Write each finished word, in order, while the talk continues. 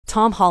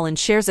Tom Holland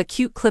shares a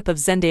cute clip of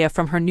Zendaya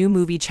from her new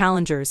movie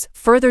Challengers,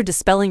 further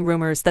dispelling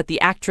rumors that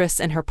the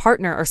actress and her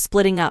partner are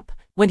splitting up.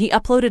 When he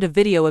uploaded a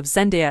video of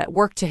Zendaya at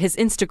work to his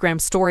Instagram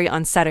story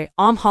on Saturday,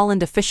 Tom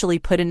Holland officially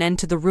put an end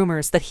to the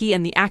rumors that he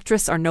and the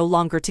actress are no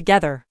longer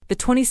together. The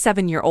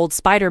 27-year-old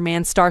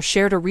Spider-Man star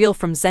shared a reel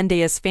from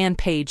Zendaya's fan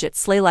page at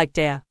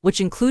 @SlayLikeDaya,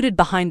 which included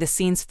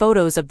behind-the-scenes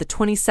photos of the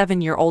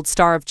 27-year-old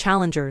star of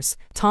Challengers.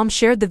 Tom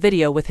shared the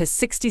video with his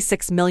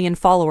 66 million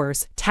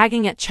followers,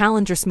 tagging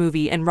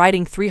 @ChallengersMovie and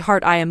writing 3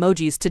 heart eye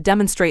emojis to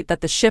demonstrate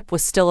that the ship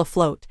was still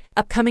afloat.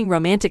 Upcoming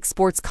romantic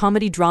sports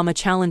comedy drama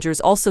Challengers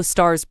also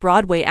stars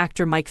Broadway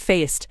actor Mike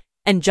Faist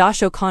and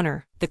Josh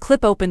O'Connor. The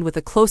clip opened with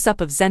a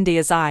close-up of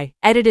Zendaya's eye,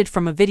 edited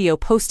from a video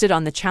posted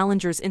on the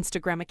Challengers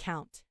Instagram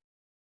account.